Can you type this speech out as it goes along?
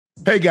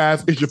Hey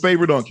guys, it's your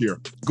favorite Unc here.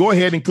 Go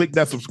ahead and click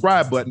that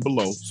subscribe button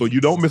below so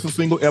you don't miss a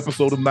single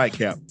episode of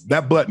Nightcap.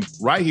 That button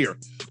right here.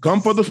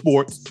 Come for the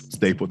sports,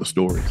 stay for the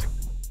stories.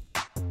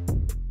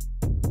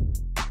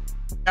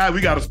 Guys, we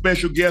got a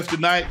special guest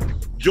tonight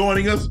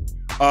joining us.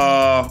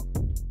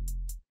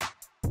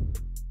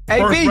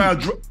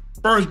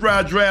 First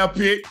round draft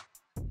pick.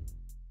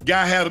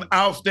 Guy had an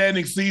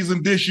outstanding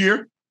season this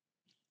year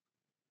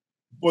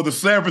for the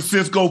San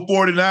Francisco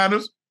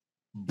 49ers.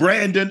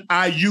 Brandon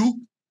Aiyuk.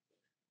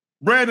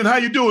 Brandon, how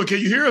you doing? Can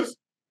you hear us?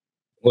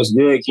 What's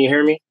good? Can you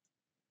hear me?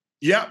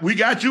 Yeah, we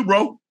got you,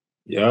 bro.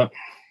 Yeah.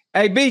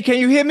 Hey, B, can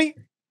you hear me?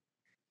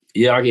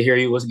 Yeah, I can hear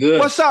you. What's good?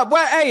 What's up?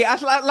 Well, hey,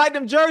 I like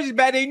them jerseys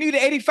back there. You need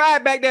the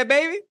 85 back there,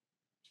 baby.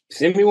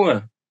 Send me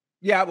one.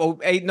 Yeah, well,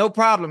 hey, no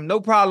problem. No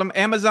problem.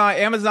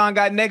 Amazon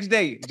got next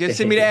day. Just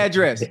send me the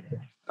address.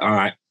 All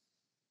right.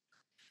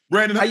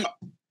 Brandon, go ahead.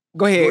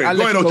 Go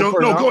ahead, Ocho.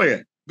 No, go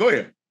ahead. Go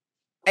ahead.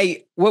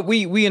 Hey, what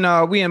we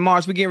in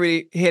March, we getting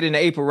ready to head into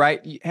April,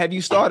 right? Have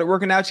you started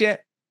working out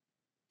yet?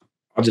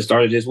 I just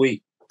started this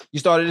week. You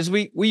started this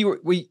week?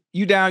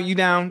 You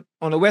down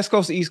on the West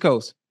Coast or East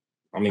Coast?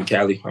 I'm in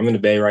Cali. I'm in the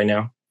Bay right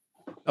now.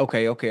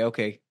 Okay.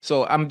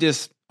 So I want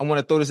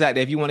to throw this out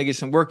there. If you want to get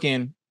some work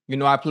in,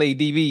 I play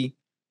DV,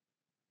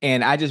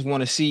 and I just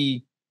want to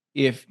see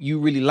if you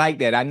really like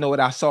that. I know what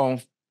I saw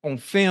on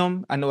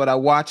film. I know what I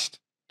watched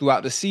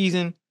throughout the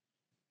season.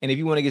 And if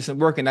you want to get some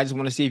work in, I just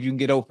want to see if you can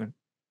get open.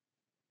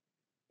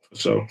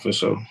 For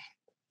sure.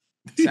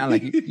 Sound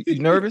like you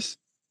nervous?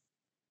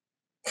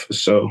 For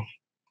sure.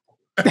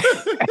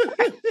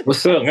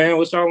 What's up, man?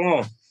 What y'all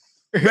want?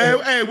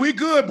 Man, hey, we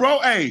good, bro.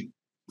 Hey,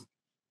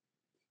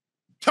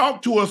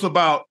 talk to us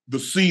about the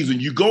season.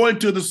 You go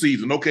into the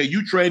season, okay?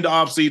 You train the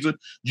off season.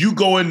 You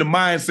go in the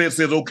mindset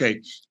says, okay,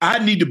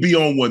 I need to be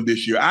on one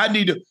this year. I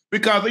need to,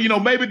 because,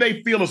 maybe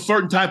they feel a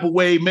certain type of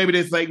way. Maybe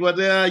they say, well,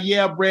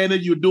 yeah, Brandon,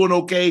 you're doing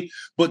okay.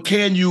 But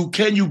can you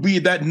be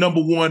that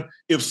number one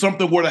if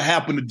something were to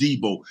happen to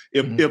Debo?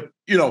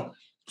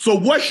 So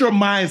what's your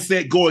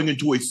mindset going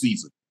into a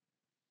season?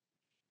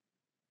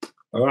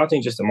 I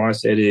think just the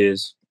mindset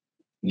is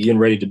getting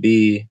ready to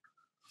be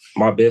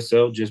my best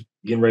self, just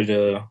getting ready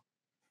to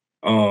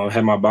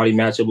have my body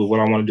match up with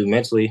what I want to do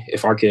mentally.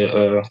 If I could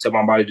tell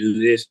my body to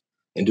do this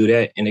and do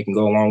that, and it can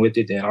go along with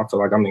it, then I feel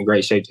like I'm in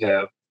great shape to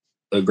have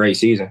a great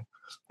season.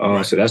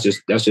 So that's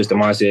just the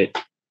mindset,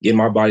 getting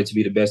my body to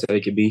be the best that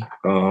it could be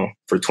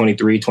for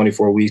 23,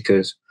 24 weeks,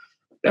 because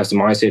that's the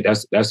mindset.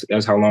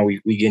 That's how long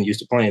we getting used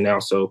to playing now.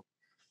 So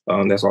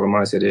that's all the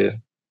mindset is.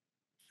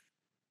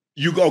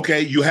 You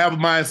have a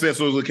mindset,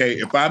 so it's okay.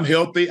 If I'm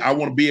healthy, I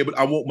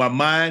want my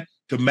mind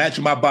to match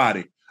my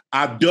body.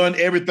 I've done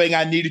everything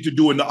I needed to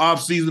do in the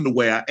off season, the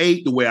way I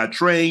ate, the way I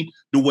trained,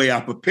 the way I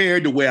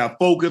prepared, the way I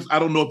focused. I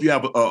don't know if you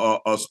have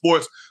a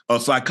sports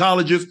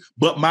psychologist,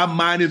 but my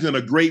mind is in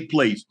a great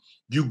place.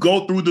 You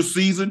go through the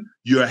season,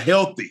 you're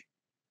healthy.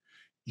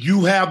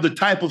 You have the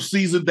type of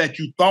season that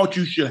you thought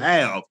you should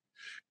have.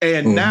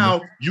 And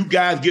now you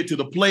guys get to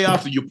the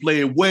playoffs and you're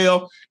playing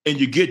well and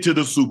you get to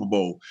the Super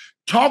Bowl.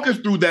 Talk us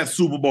through that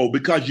Super Bowl,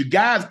 because you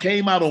guys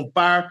came out on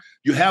fire.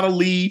 You had a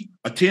lead,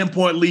 a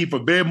 10-point lead for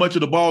very much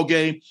of the ball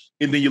game,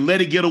 and then you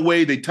let it get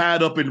away. They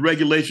tied up in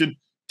regulation,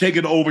 take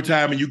it to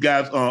overtime, and you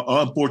guys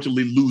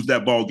unfortunately lose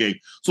that ball game.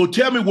 So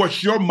tell me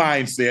what's your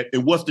mindset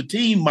and what's the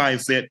team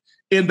mindset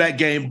in that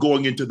game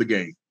going into the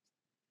game?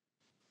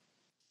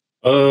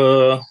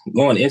 Going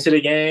into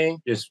the game,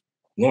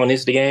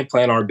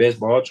 playing our best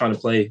ball, trying to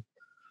play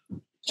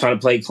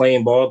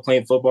clean ball,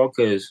 playing football,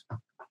 because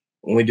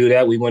when we do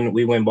that, we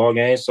win ball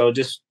games. So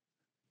just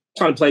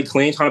trying to play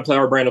clean, trying to play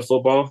our brand of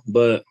football.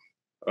 But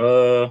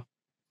that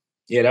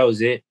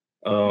was it.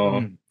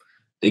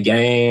 The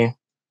game,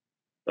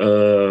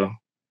 it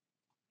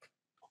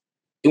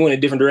went a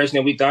different direction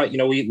than we thought.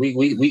 We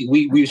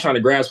were trying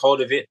to grasp hold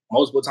of it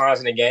multiple times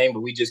in the game, but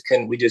we just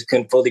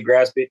couldn't fully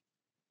grasp it.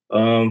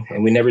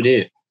 And we never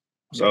did.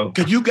 So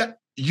because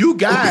you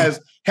guys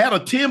had a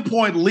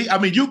 10-point lead. I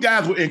mean, you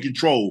guys were in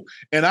control.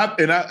 And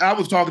I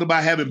was talking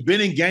about having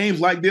been in games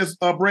like this,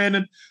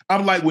 Brandon.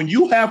 I'm like, when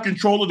you have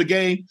control of the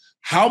game,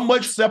 how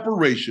much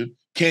separation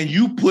can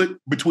you put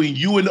between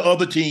you and the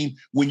other team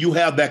when you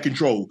have that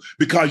control?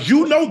 Because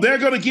they're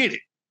going to get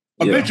it.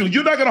 Eventually,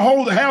 you're not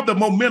going to have the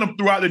momentum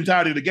throughout the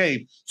entirety of the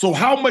game. So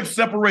how much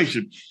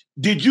separation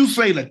did you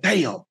say that,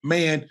 damn,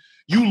 man,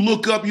 you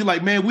look up, you're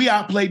like, man, we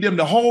outplayed them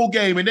the whole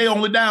game and they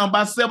only down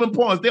by 7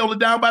 points. They only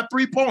down by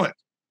 3 points.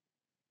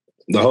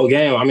 The whole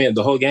game. I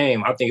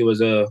think it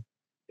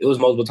was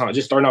multiple times.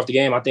 Just starting off the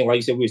game, I think, like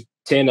you said, we was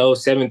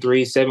 10-0,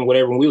 7-3, 7,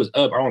 whatever. When we was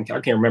up, I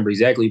can't remember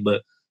exactly,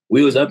 but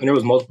we was up and there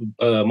was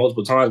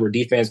multiple times where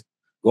defense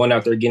going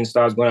out there getting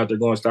stops, going out there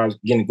getting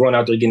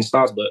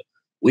stops, but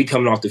we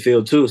coming off the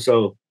field too.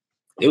 So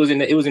it was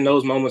in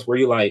those moments where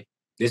you like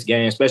this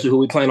game, especially who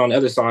we playing on the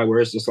other side, where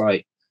it's just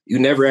like you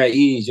never at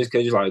ease just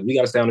because you're like, we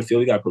got to stay on the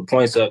field, we got to put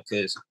points up,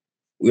 because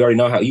we already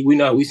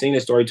know we've seen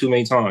this story too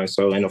many times.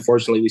 So, and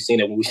unfortunately, we've seen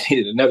it when we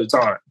seen it another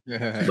time.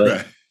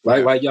 But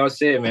like y'all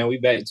said, man, we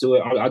back to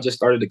it. I just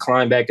started to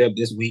climb back up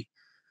this week.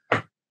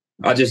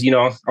 I just,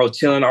 I was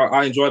chilling.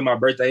 I enjoyed my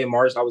birthday in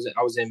March. I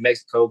was in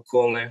Mexico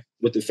cooling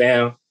with the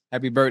fam.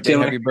 Happy birthday!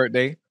 Chilling. Happy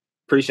birthday!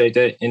 Appreciate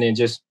that. And then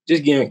just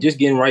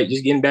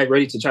getting back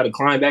ready to try to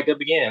climb back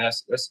up again.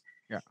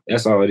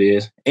 That's all it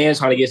is. And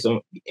trying to get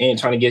something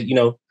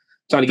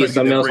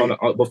else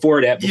on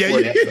before that.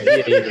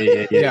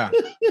 Yeah.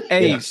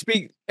 Hey,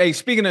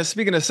 speaking of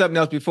something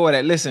else before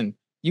that, listen,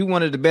 you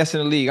one of the best in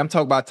the league. I'm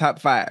talking about top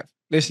 5.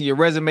 Listen, your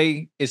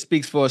resume, it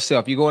speaks for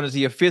itself. You're going into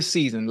your 5th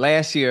season.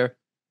 Last year,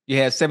 you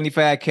had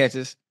 75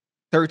 catches,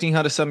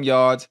 1,300 some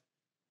yards,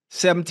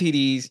 7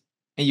 TDs,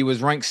 and you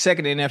was ranked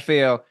 2nd in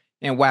NFL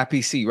in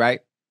YPC,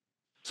 right?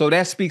 So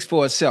that speaks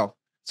for itself.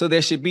 So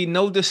there should be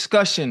no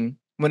discussion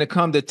when it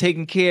comes to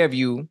taking care of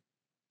you,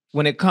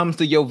 when it comes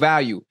to your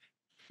value.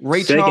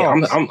 Ray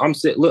Charles. I'm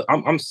sick. Look,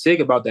 I'm sick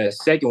about that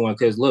second one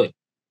because look,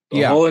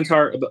 the whole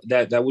entire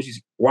that which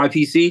is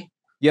YPC.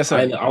 Yes,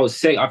 sir. I was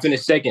sick. I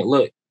finished second.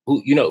 Look,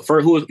 who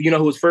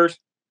was first?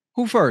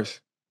 Who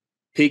first?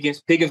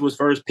 Pickens. Pickens was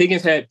first.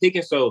 Pickens.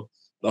 So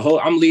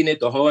I'm leading it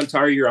the whole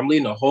entire year. I'm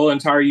leading the whole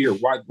entire year.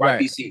 YPC.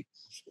 Right.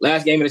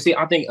 Last game of the season.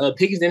 I think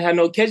Pickens didn't have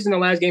no catches in the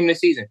last game of the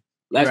season.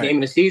 Game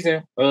of the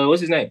season.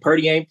 What's his name?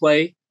 Purdy ain't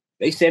play.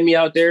 They sent me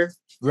out there.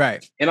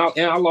 Right. And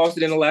I lost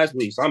it in the last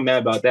week. So I'm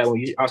mad about that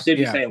one. I should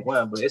be saying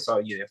one, but it's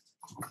all yeah.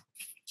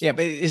 Yeah,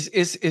 but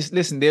it's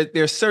listen,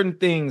 there's certain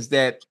things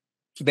that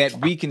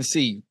we can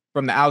see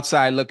from the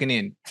outside looking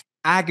in.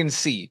 I can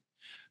see.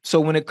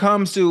 So when it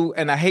comes to,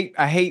 and I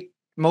hate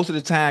most of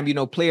the time,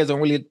 players don't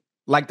really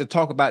like to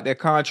talk about their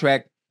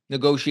contract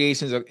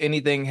negotiations or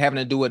anything having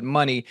to do with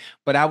money,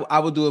 but I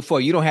will do it for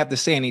you. You don't have to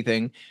say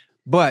anything,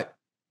 but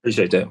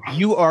appreciate that.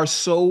 You are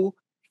so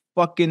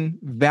fucking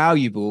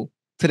valuable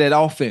to that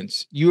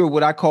offense. You are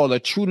what I call a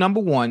true number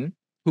 1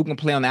 who can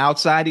play on the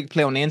outside. You can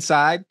play on the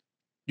inside.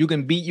 You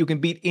can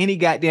beat any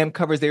goddamn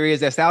covers there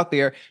is that's out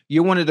there.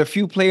 You're one of the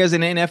few players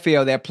in the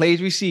NFL that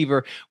plays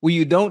receiver where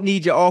you don't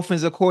need your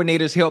offensive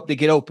coordinator's help to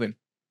get open.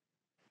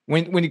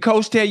 When the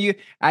coach tell you,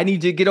 I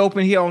need you to get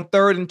open here on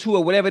 3rd and 2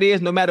 or whatever it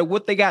is, no matter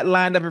what they got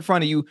lined up in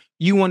front of you,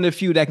 you one of the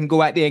few that can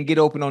go out there and get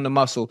open on the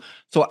muscle.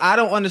 So I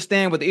don't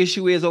understand what the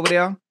issue is over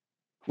there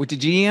with the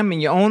GM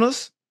and your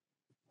owners,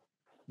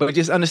 but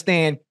just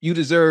understand you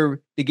deserve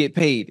to get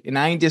paid. And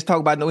I ain't just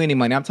talking about any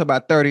money. I'm talking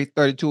about 30,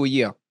 32 a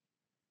year.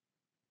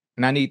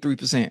 And I need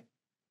 3%.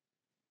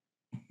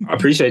 I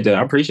appreciate that.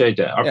 I appreciate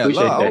that.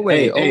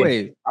 Always.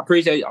 I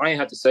appreciate it. I ain't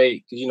have to say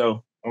because you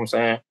know what I'm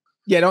saying.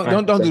 Yeah,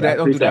 don't do that.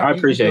 Don't do that. I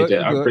appreciate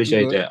that. I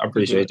appreciate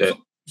that.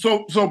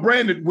 So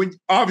Brandon, when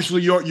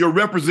obviously your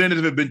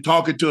representative have been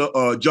talking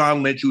to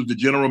John Lynch, who's the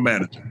general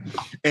manager,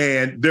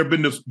 and there've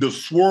been the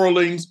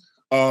swirlings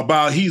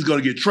about he's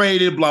going to get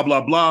traded, blah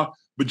blah blah.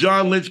 But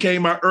John Lynch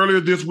came out earlier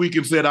this week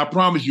and said, "I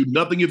promise you,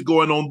 nothing is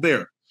going on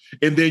there."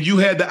 And then you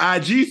had the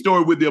IG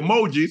story with the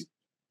emojis,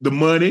 the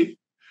money,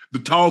 the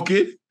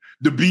talking,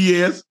 the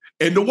BS,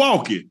 and the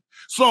walking.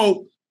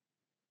 So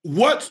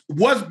what's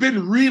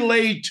been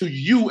relayed to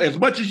you, as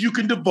much as you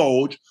can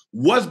divulge,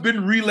 what's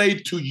been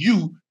relayed to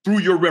you through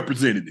your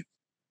representative?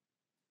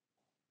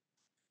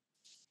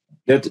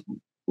 That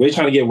we're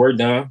trying to get work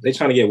done. They're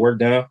trying to get work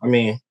done. I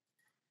mean,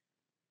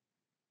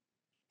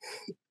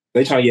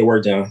 they trying to get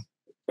work done.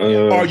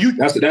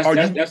 That's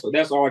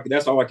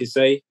all I can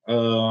say.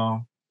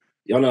 Y'all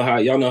know how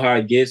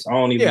it gets. I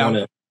don't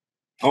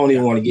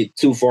even want to get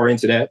too far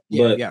into that.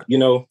 You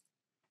know,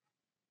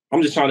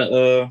 I'm just trying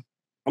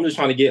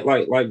to get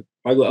like what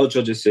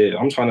Ocho just said.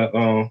 I'm trying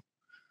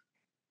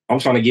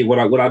to get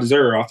what I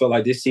deserve. I felt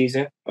like this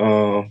season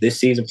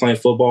playing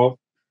football,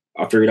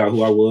 I figured out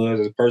who I was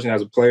as a person,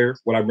 as a player,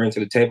 what I bring to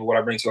the table, what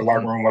I bring to the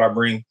locker room, what I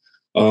bring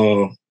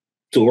to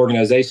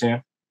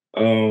organization,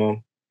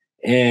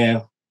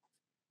 and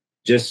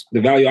just the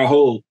value I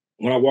hold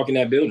when I walk in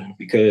that building,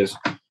 because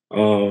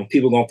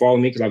people gonna follow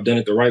me because I've done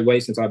it the right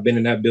way since I've been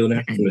in that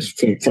building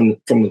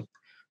from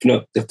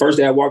the first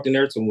day I walked in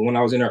there to when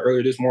I was in there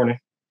earlier this morning.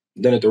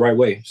 Done it the right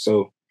way.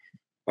 So,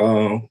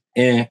 and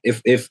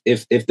if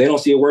they don't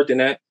see it worth in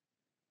that,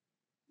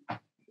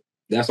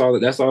 that's all it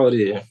is. That's all it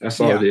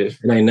is.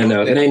 It ain't nothing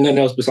else. It ain't nothing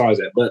else besides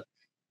that. But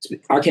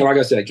I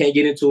can't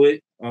get into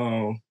it.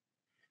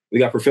 We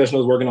got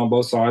professionals working on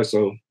both sides,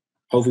 so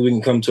hopefully we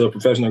can come to a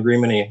professional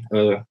agreement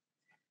and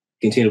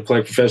continue to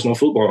play professional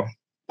football.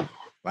 I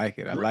like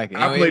it.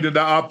 I played in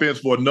the offense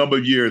for a number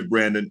of years,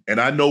 Brandon, and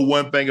I know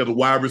one thing as a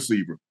wide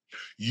receiver: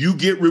 you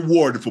get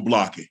rewarded for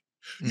blocking.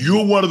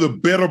 You're one of the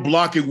better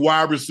blocking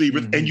wide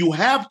receivers, and you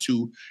have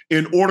to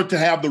in order to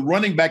have the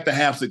running back to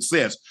have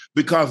success.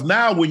 Because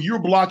now when you're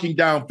blocking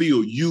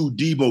downfield, you,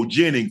 Debo,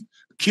 Jennings,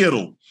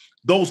 Kittle,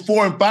 those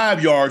 4 and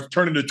 5 yards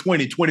turn into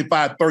 20,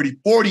 25, 30,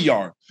 40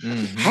 yards.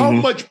 How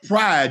much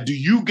pride do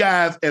you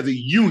guys as a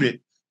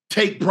unit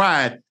take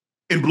pride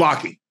in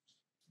blocking?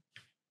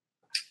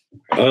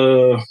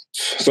 So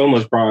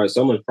much pride.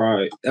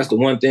 That's the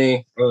one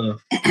thing.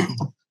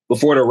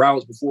 Before the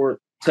routes, before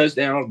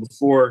touchdowns,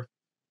 before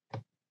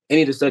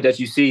any of the stuff that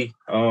you see,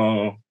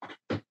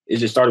 it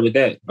just started with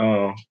that.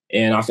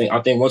 And I think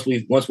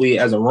once we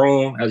as a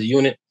room, as a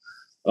unit,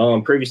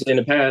 previously in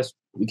the past,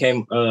 we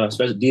came,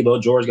 especially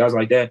Debo, George, guys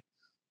like that,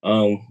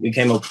 We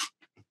came up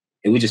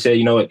and we just said,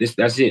 you know what,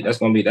 that's it. That's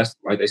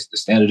the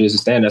standard is the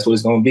standard. That's what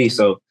it's gonna be.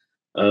 So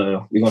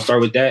we're gonna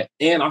start with that.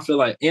 And I feel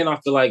like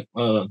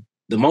the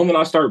moment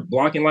I start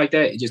blocking like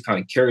that, it just kind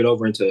of carried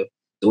over into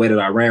the way that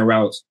I ran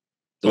routes,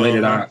 the way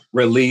that I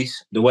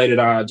release, the way that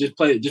I just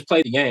play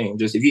the game.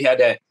 Just if you had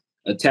that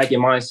attacking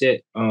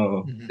mindset,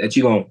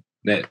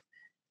 that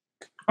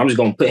I'm just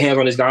gonna put hands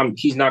on this guy.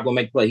 He's not gonna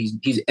make the play.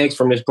 He's X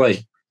from this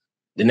play.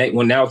 Now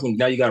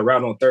you got a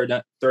route on third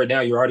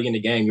down, you're already in the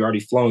game. You're already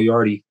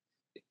flowing.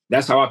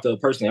 That's how I feel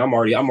personally. I'm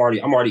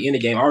already in the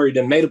game. I already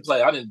done made a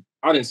play. I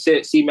didn't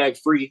set C-Mac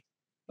free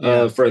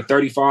for a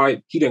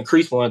 35. He didn't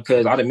crease one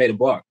because I didn't made a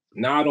block.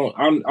 Now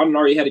I'm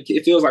already had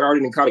it feels like I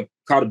already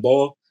caught a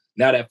ball.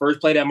 Now that first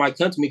play that might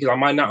come to me because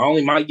I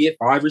only might get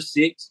 5 or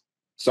 6.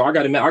 So I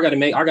gotta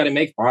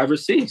make 5 or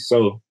 6.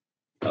 So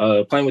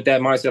playing with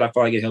that mindset, I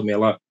feel like it helped me a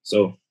lot.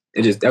 So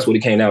that's what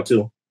it came down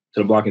to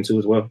the blocking too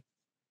as well.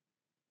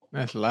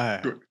 That's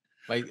live.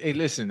 Like, hey,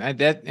 listen,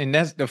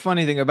 that's the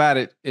funny thing about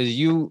it is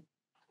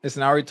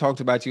listen, I already talked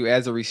about you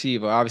as a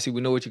receiver. Obviously,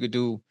 we know what you could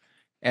do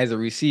as a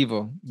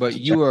receiver, but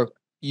you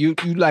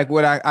like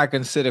what I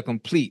consider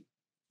complete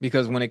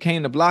because when it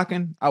came to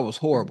blocking, I was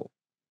horrible.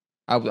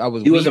 I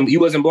was. You wasn't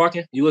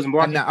blocking. You wasn't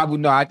blocking.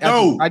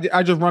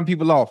 I just run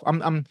people off.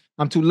 I'm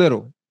too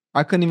little.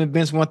 I couldn't even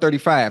bench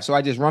 135, so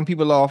I just run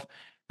people off.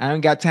 I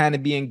don't got time to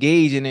be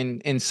engaging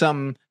in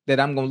something that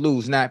I'm gonna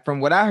lose. Now, from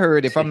what I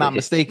heard, if I'm not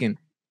mistaken.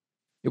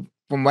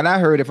 I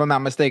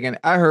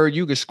heard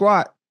you could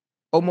squat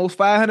almost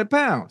 500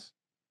 pounds.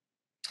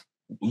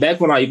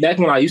 Back when I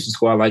used to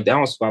squat like that, I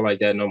don't squat like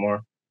that no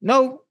more.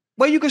 No,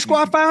 well, you can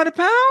squat 500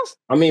 pounds.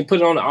 I mean,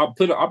 put it on. I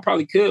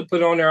probably could put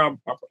it on there.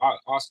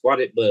 I'll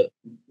squat it, but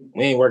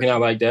we ain't working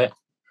out like that.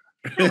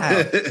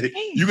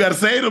 You got to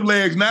save them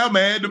legs now,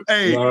 man.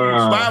 Hey,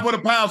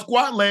 500-pound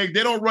squat legs.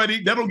 They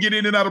don't get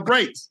in and out of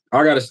breaks.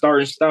 I got to start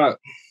and stop.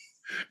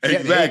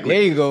 Exactly.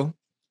 There you go.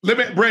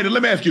 Brandon,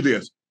 let me ask you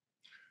this.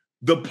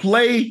 The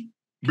play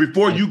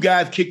before you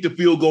guys kicked the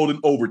field goal in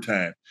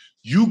overtime,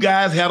 you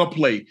guys had a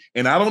play,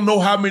 and I don't know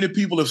how many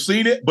people have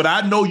seen it, but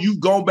I know you've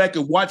gone back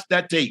and watched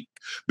that tape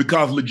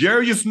because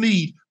L'Jarius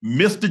Sneed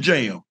missed the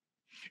jam,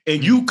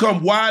 and you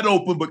come wide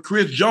open, but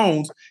Chris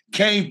Jones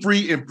came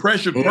free and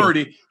pressured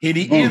Purdy, and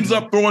he ends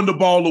up throwing the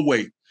ball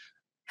away.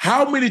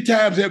 How many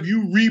times have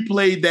you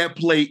replayed that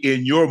play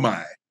in your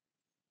mind?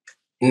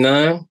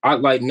 None.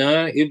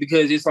 None.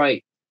 Because it's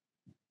like,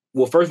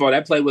 well, first of all,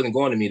 that play wasn't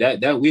going to me.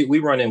 That we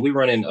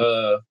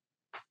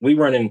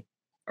running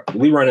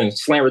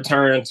slant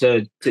return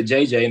to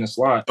JJ in the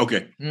slot.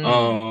 Okay.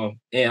 And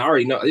I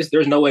already know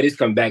there's no way this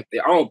come back.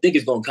 I don't think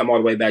it's gonna come all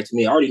the way back to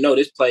me. I already know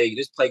this play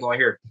going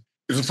here.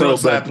 It's a front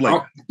side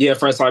play.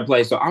 Front side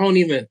play. So I don't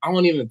even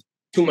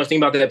too much think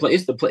about that play.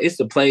 It's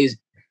the plays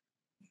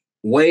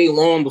way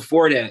long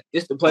before that.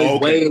 It's the plays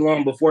way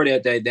long before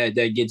that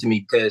get to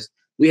me because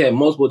we had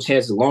multiple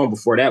chances long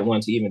before that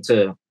one to even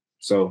tell.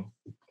 So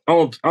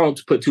I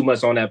don't put too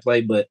much on that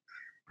play, but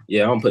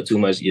yeah, I don't put too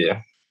much.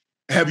 Yeah.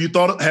 Have you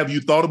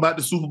thought about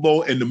the Super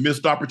Bowl and the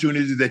missed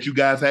opportunities that you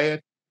guys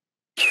had?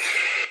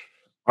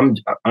 I ain't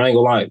gonna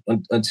lie.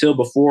 Until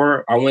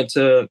before I went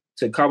to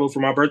Cabo for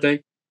my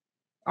birthday,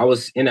 I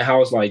was in the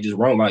house like just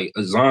roam like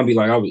a zombie.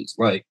 Like I was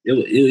like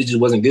it just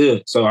wasn't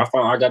good. So I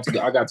got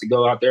to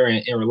go out there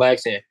and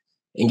relax and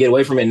get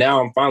away from it.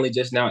 Now I'm finally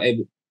just now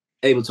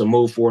able to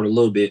move forward a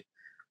little bit.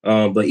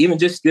 But even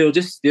just still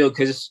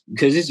because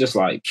it's just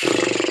like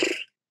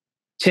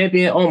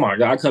champion. Oh my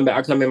God! I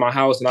come in my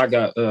house and I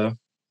got I'm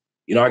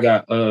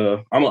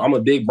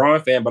a big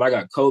Bron fan, but I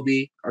got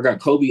Kobe. I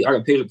got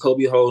a picture of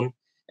Kobe holding,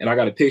 and I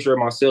got a picture of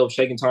myself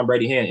shaking Tom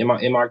Brady's hand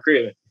in my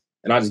crib.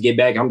 And I just get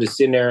back. I'm just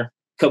sitting there a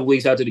couple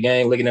weeks after the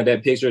game, looking at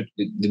that picture.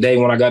 The day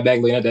when I got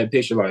back, looking at that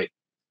picture, like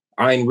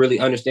I didn't really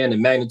understand the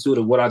magnitude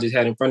of what I just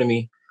had in front of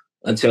me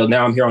until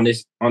now. I'm here on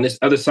this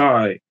other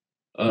side,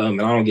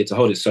 and I don't get to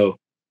hold it. So,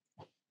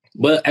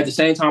 but at the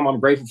same time, I'm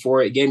grateful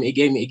for it. It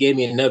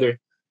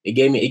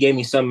gave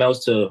me something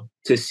else to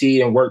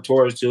see and work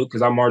towards too,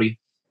 because I'm already.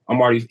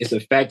 It's a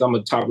fact I'm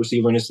a top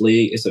receiver in this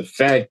league. It's a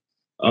fact,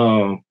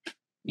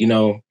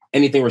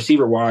 anything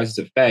receiver wise, it's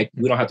a fact.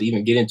 We don't have to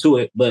even get into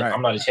it, but right.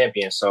 I'm not a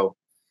champion. So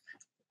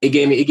it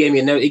gave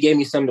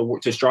me something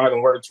to strive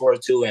and work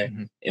towards too,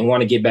 and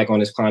want to get back on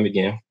this climb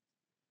again.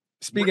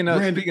 Speaking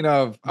of, I'm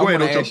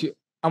going to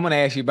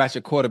ask you about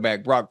your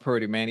quarterback, Brock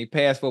Purdy, man. He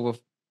passed for over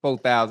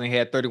 4,000. He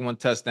had 31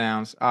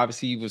 touchdowns.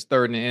 Obviously, he was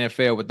third in the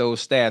NFL with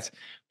those stats,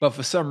 but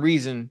for some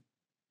reason,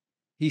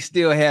 he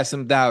still has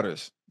some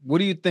doubters. What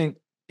do you think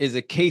is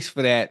a case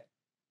for that,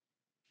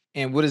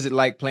 and what is it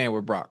like playing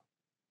with Brock?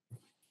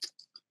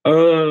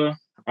 I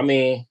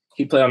mean,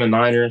 he played on the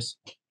Niners.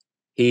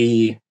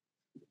 They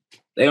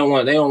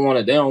gonna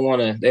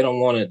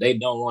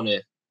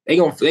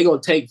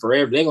take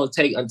forever. They're gonna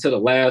take until the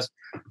last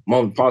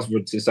moment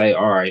possible to say,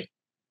 all right,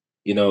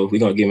 we're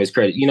gonna give him his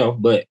credit,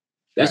 but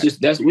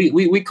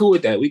we cool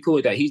with that. We cool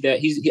with that. I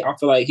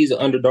feel like he's an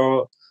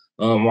underdog.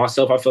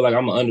 Myself, I feel like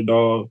I'm an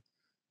underdog.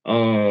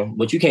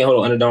 But you can't hold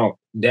an underdog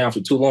down for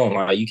too long.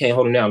 Like you can't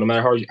hold him down. No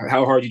matter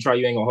how hard you try,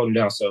 you ain't gonna hold him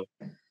down. So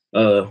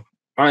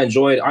I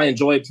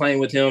enjoyed playing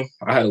with him.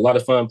 I had a lot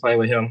of fun playing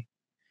with him.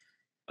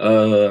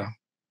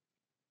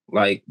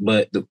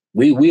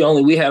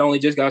 We had only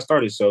just got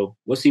started, so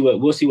we'll see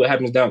what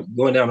happens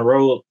going down the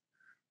road.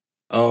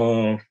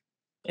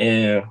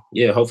 And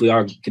yeah, hopefully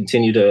I'll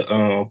continue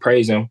to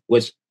praise him.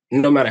 Which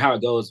no matter how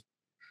it goes,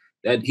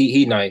 that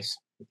he nice.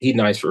 He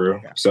nice for real.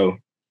 Yeah. So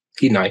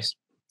he nice.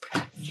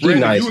 He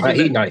nice.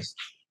 He nice.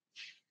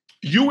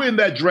 You in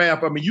that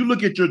draft? I mean, you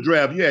look at your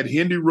draft. You had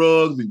Henry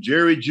Ruggs and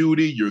Jerry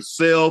Jeudy,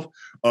 yourself,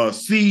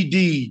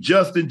 CD,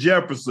 Justin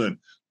Jefferson,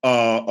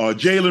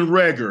 Jalen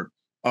Reagor,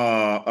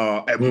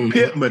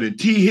 Pittman, and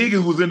T.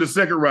 Higgins was in the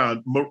second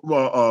round.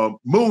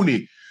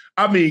 Mooney.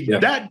 I mean,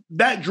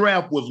 that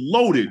draft was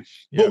loaded.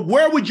 Yeah. But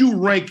where would you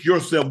rank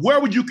yourself? Where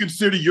would you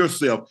consider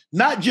yourself?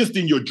 Not just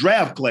in your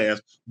draft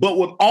class, but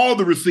with all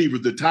the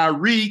receivers, the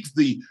Tyreeks,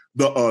 the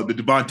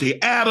Devontae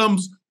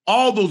Adams,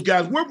 all those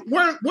guys.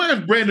 Where's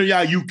Brandon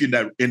Aiyuk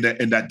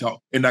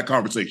in that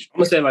conversation? I'm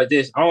gonna say it like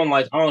this. I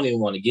don't even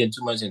want to get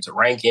too much into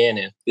ranking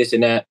and this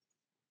and that.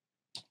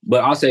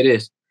 But I'll say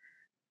this.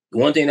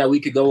 One thing that we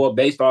could go up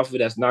based off of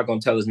that's not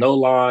gonna tell us no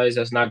lies,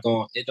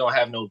 it don't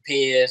have no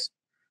opinions.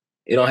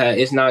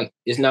 It's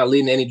not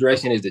leading any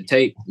direction is the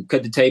tape. We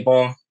cut the tape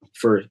on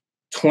for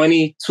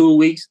 22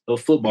 weeks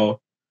of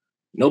football.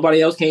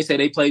 Nobody else can't say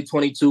they played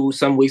 22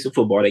 some weeks of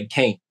football. They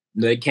can't.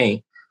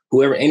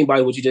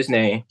 Anybody what you just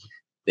named,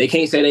 they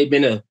can't say they've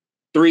been to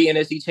 3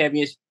 NFC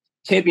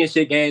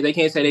championship games. They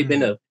can't say they've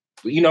been to,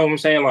 you know what I'm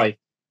saying? Like,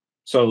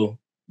 so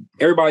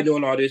everybody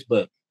doing all this,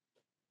 but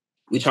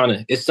it's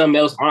something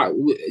else.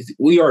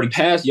 We already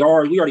passed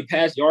yards. We already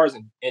passed yards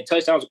and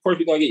touchdowns. Of course,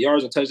 we're going to get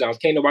yards and touchdowns.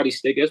 Can't nobody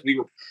stick us.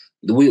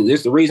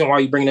 It's the reason why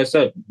you bring this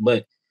up.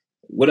 But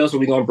what else are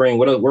we going to bring?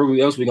 Where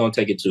else are we going to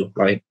take it to?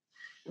 Like,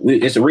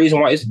 it's the reason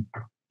why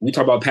we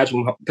talk about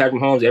Patrick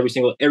Mahomes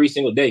every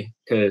single day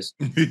because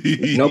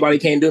nobody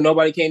can do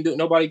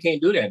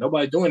that.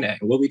 Nobody doing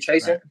that. And what we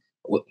chasing?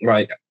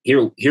 Right. Like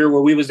here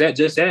where we was at,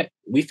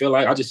 we feel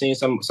like I just seen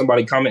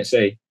somebody comment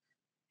say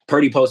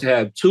Purdy supposed to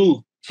have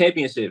 2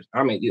 championships.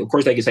 I mean, of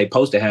course they can say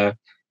supposed to have,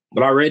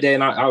 but I read that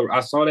and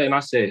I saw that and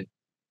I said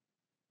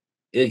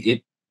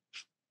it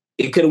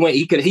could have went.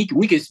 We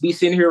could be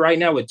sitting here right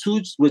now with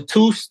two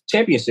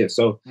championships.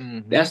 So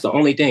that's the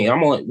only thing.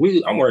 I'm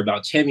worried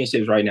about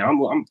championships right now.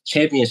 I'm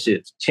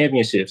championships.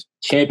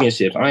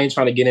 I ain't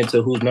trying to get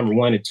into who's number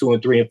 1 and 2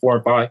 and 3 and 4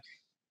 and 5.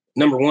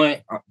 Number 1,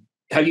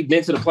 have you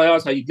been to the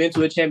playoffs? Have you been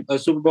to a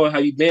Super Bowl?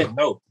 Have you been?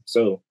 No.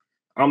 So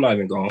I'm not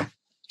even going.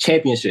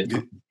 Championship.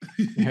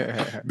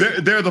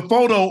 There's a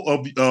photo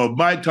of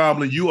Mike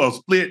Tomlin. You are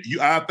split.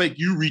 I think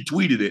you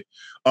retweeted it.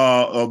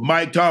 Of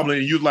Mike Tomlin,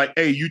 and you're like,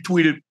 hey, you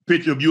tweeted a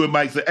picture of you and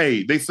Mike said,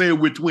 hey, they say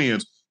we're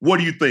twins. What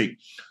do you think?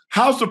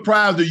 How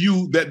surprised are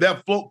you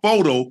that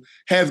photo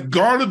has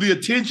garnered the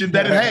attention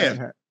that it has?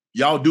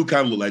 Y'all do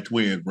kind of look like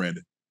twins,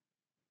 Brandon.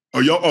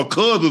 Or y'all or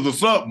cousins or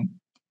something.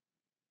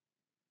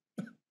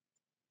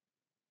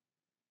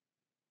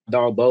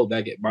 My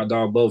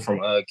dog Bo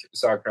from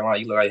South Carolina,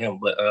 you look like him,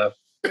 but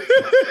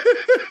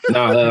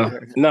nah.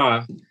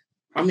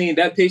 I mean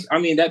that picture.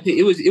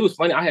 It was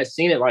funny. I had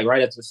seen it like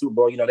right after the Super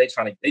Bowl. You know, they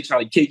trying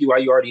to kick you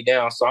while you already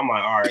down. So I'm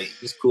like, all right,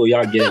 it's cool.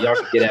 Y'all get it. Y'all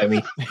can get at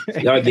me.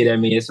 Y'all get at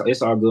me. It's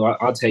all good.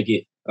 I'll take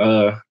it.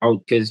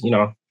 Because you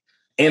know,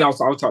 and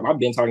also I've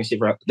been talking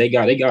shit. They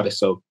got it.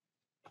 So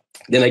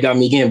then they got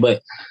me again.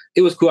 But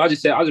it was cool. I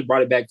just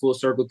brought it back full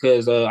circle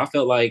because I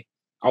felt like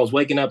I was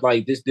waking up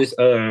like this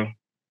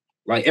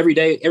like every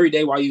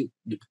day while you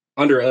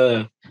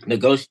under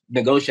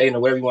negotiating or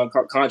whatever you want to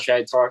call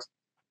contract talks.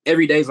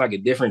 Every day is like a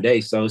different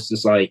day. So it's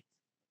just like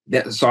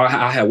that. So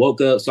I had woke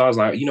up. So I was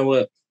like, you know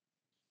what?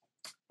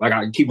 Like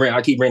I keep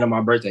bringing up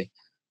my birthday.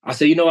 I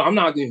said, you know what? I'm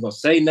not even going to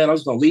say nothing. I'm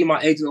just going to leave my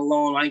agent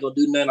alone. I ain't going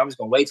to do nothing. I'm just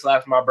going to wait till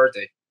after my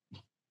birthday.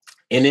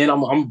 And then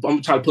I'm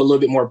trying to put a little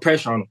bit more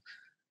pressure on them.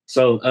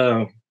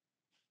 So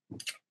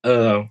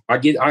I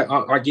get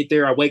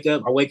there. I wake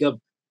up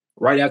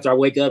right after I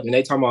wake up and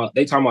they talking about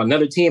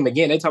another team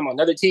again. They talking about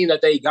another team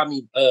that they got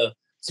me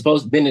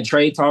supposed to been in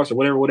trade talks or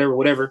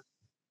whatever.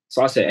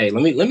 So I said, hey,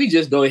 let me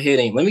just go ahead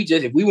and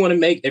if we want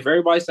to if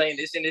everybody's saying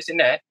this and this and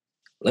that,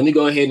 let me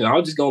go ahead and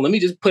let me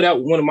just put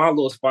out one of my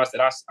little spots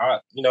that I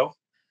you know,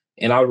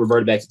 and I'll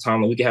revert back to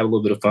Tomlin. We can have a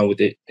little bit of fun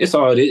with it. It's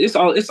all in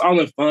fun.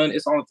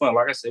 It's all in fun.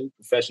 Like I said, we're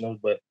professionals,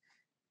 but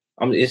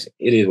it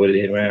is what it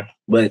is, man.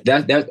 But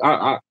that's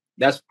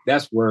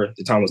where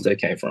the Tomlin stuff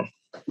came from.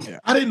 Yeah.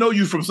 I didn't know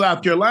you from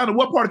South Carolina.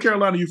 What part of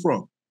Carolina are you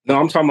from? No,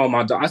 I'm talking about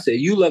my dog. I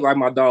said you look like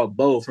my dog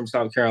Bo from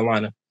South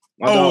Carolina.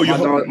 My dog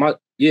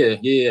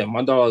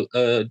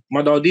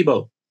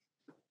Debo.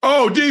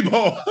 Oh,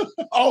 Debo.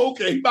 Oh,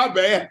 okay. My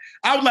bad.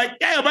 I was like,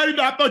 damn,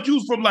 I thought you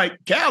was from like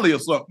Cali or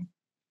something.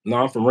 No,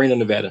 I'm from Reno,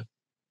 Nevada.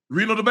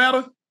 Reno,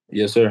 Nevada?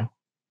 Yes, sir.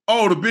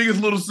 Oh, the biggest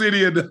little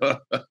city in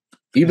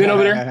You been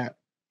over there?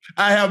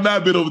 I have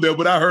not been over there,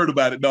 but I heard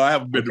about it. No, I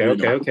haven't been to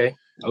Reno.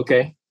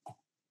 Okay.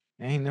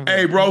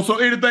 Hey, bro. So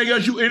anything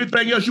else you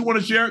want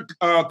to share?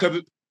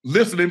 Because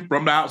listening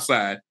from the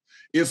outside,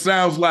 it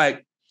sounds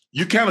like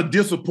you're kind of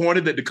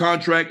disappointed that the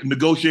contract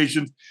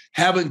negotiations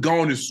haven't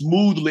gone as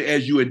smoothly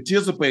as you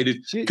anticipated,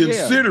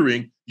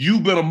 considering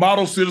you've been a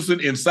model citizen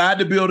inside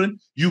the building,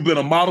 you've been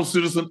a model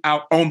citizen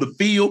out on the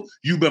field,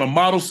 you've been a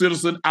model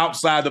citizen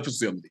outside the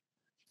facility.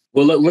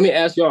 Well, look, let me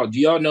ask y'all, do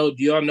y'all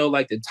know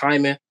like the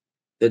timing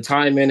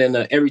and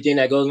everything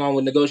that goes on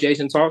with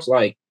negotiation talks?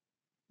 Like,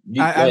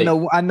 I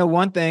know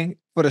one thing.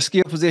 For the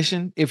skill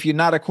position, if you're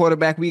not a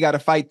quarterback, we got to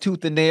fight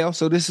tooth and nail.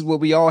 So this is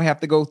what we all have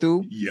to go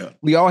through. Yeah,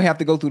 we all have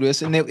to go through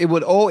this, and it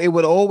would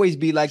always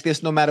be like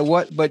this, no matter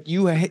what. But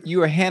you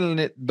are handling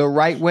it the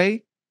right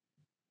way,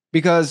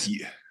 because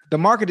the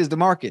market is the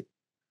market.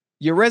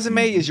 Your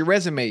resume is your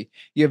resume.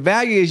 Your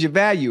value is your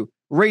value.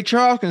 Ray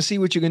Charles can see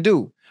what you can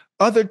do.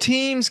 Other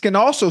teams can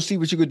also see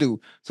what you can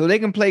do, so they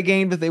can play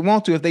games if they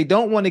want to. If they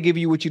don't want to give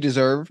you what you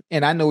deserve,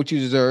 and I know what you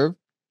deserve,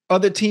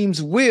 other teams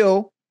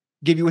will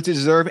give you what you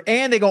deserve,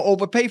 and they're going to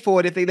overpay for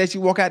it if they let you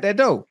walk out that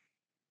door.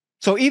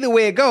 So either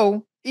way it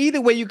go,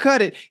 either way you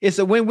cut it, it's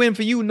a win-win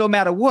for you no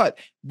matter what,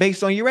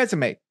 based on your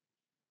resume.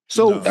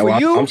 So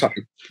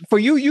for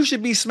you, you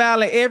should be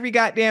smiling every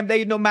goddamn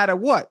day no matter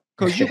what,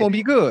 because you're going to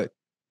be good.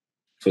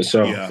 For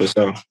sure, for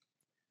sure.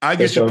 I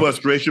get your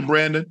frustration,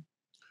 Brandon,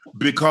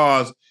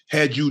 because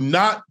had you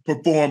not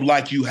performed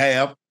like you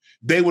have,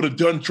 they would have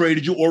done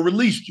traded you or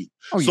released you.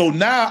 So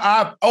now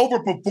I've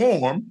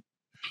overperformed.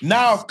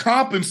 Now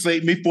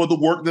compensate me for the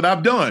work that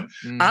I've done.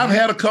 I've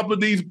had a couple of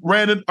these,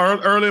 Brandon,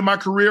 early in my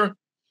career.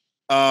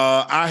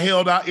 I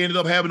held out, ended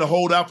up having to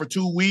hold out for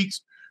 2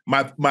 weeks.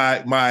 My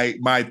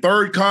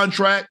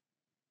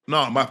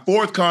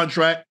fourth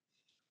contract,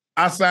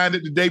 I signed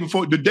it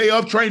the day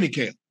of training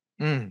camp.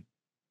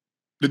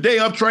 The day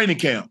of training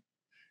camp.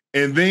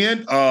 And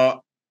then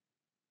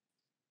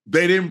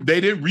they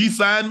didn't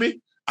re-sign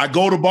me. I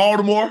go to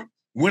Baltimore,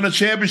 win a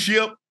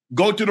championship,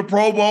 go to the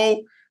Pro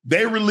Bowl.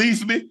 They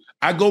release me.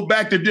 I go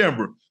back to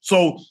Denver.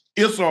 So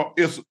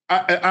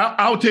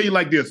I'll tell you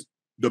like this.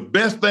 The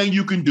best thing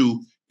you can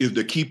do is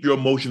to keep your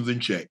emotions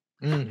in check.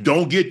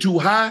 Don't get too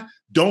high.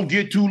 Don't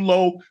get too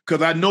low,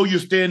 because I know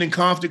you're staying in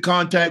constant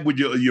contact with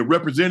your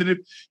representative.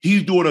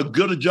 He's doing as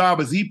good a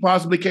job as he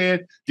possibly can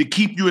to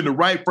keep you in the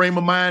right frame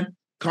of mind.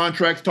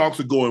 Contract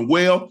talks are going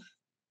well.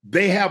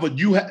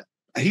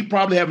 He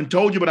probably haven't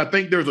told you, but I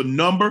think there's a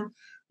number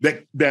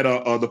that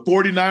the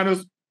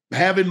 49ers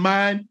have in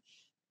mind.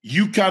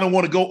 You kind of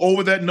want to go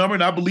over that number,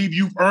 and I believe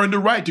you've earned the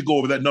right to go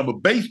over that number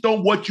based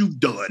on what you've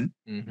done,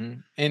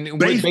 and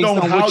based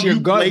on how what you're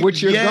going to do.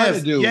 What you're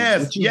going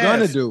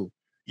to do.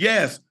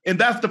 Yes, and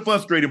that's the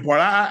frustrating part.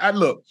 I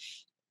look,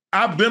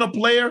 I've been a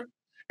player,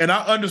 and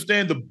I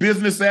understand the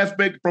business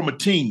aspect from a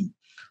team,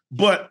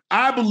 but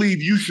I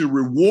believe you should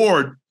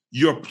reward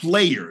your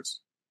players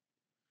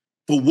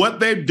for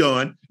what they've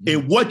done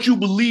and what you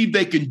believe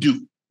they can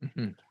do.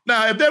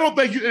 Now, if they don't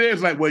think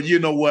it's like, well, you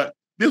know what?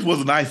 This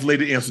was an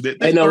isolated incident.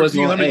 They know what's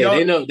going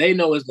on. They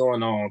know what's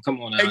going on. Come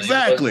on now.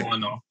 Exactly.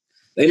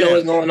 They know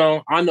what's going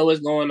on. I know what's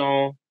going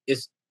on.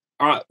 It's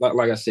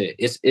like I said,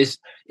 it's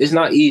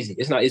not easy.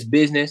 It's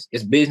business.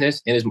 It's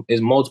business, and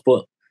it's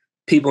multiple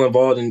people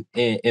involved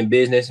in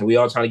business, and we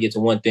all trying to get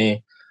to one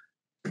thing.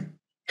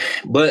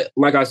 But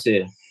like I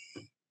said,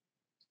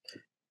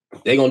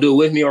 they're gonna do it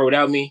with me or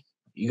without me.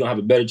 You're gonna have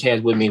a better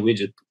chance with me. We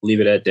just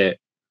leave it at that.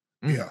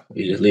 Yeah.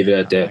 We just leave it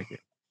at that.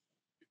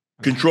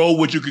 Control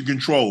what you can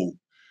control,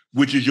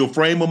 which is your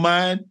frame of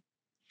mind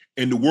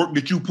and the work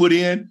that you put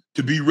in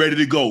to be ready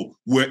to go,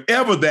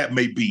 wherever that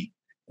may be.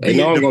 They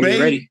know I'm going to be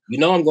ready. You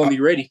know I'm going to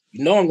be ready.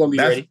 You know I'm going to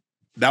be ready.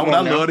 That's what I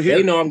love to hear.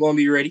 They know I'm going to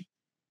be ready.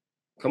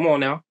 Come on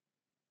now.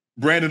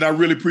 Brandon, I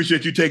really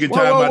appreciate you taking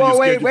time out of your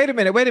schedule. Wait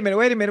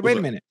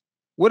a minute.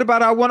 What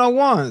about our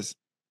one-on-ones?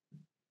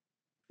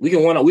 We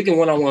can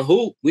one-on-one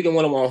hoop. We can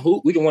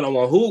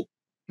one-on-one hoop.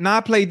 Nah,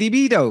 I play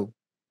DB though.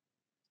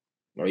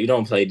 No, you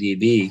don't play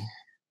DB.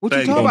 What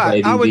you talking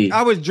about?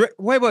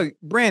 Wait,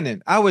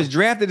 Brandon. I was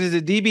drafted as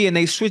a DB, and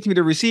they switched me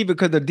to receiver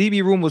because the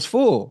DB room was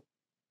full.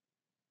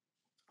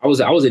 I was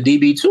a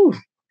DB too,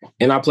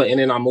 and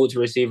then I moved to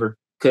receiver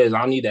because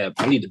I need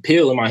the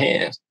pill in my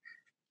hands.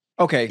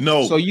 Okay,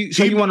 so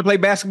you want to play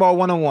basketball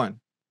 1-on-1?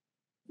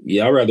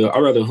 Yeah, I'd rather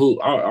hoop.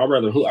 I'd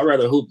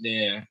rather hoop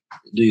than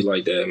do you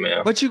like that,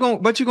 man. But you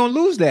gonna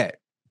lose that.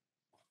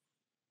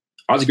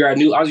 I just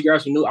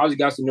got some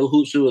new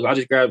hoop shoes. I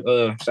just grabbed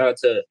shout out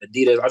to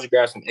Adidas. I just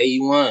grabbed some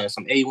AE1.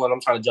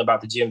 I'm trying to jump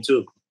out the gym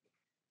too.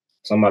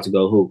 So I'm about to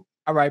go hoop.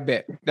 All right,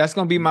 bet. That's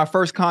gonna be my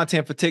first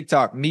content for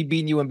TikTok. Me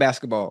beating you in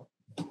basketball.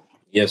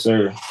 Yes,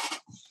 sir.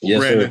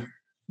 Yes, sir.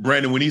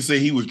 Brandon, when he said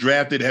he was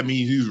drafted, that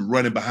means he was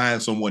running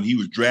behind someone. He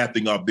was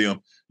drafting up them,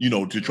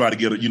 to try to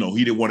get he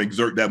didn't want to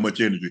exert that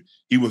much energy.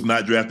 He was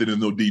not drafted as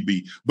no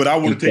DB. But I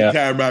want to take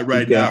time out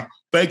right now.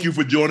 Thank you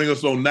for joining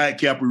us on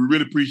Nightcap. We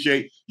really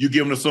appreciate you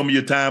giving us some of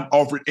your time,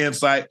 offering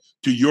insight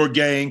to your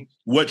game,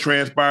 what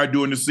transpired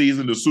during the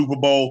season, the Super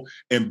Bowl,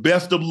 and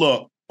best of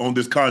luck on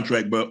this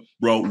contract, bro.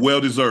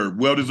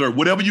 Well-deserved. Well-deserved.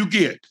 Whatever you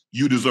get,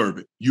 you deserve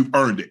it. You've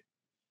earned it.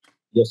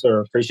 Yes,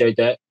 sir. Appreciate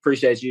that.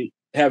 Appreciate you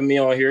having me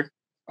on here.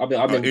 I've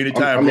been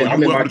anytime, bro.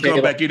 You're welcome to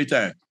come back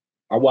anytime.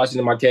 I watch it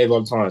in my cave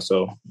all the time,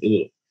 so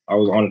I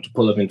was honored to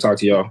pull up and talk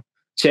to y'all.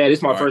 Chad, this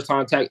is my first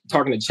time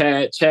talking to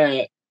Chad.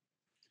 Chad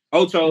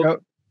Ocho. Yo.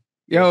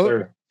 Yes,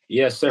 sir.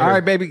 Yes, sir. All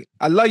right, baby.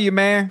 I love you,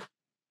 man.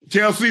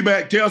 Tell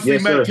C-Mac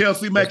his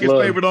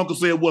favorite uncle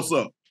said what's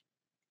up.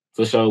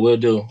 For sure. We'll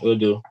do.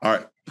 All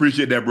right.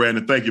 Appreciate that,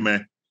 Brandon. Thank you,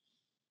 man.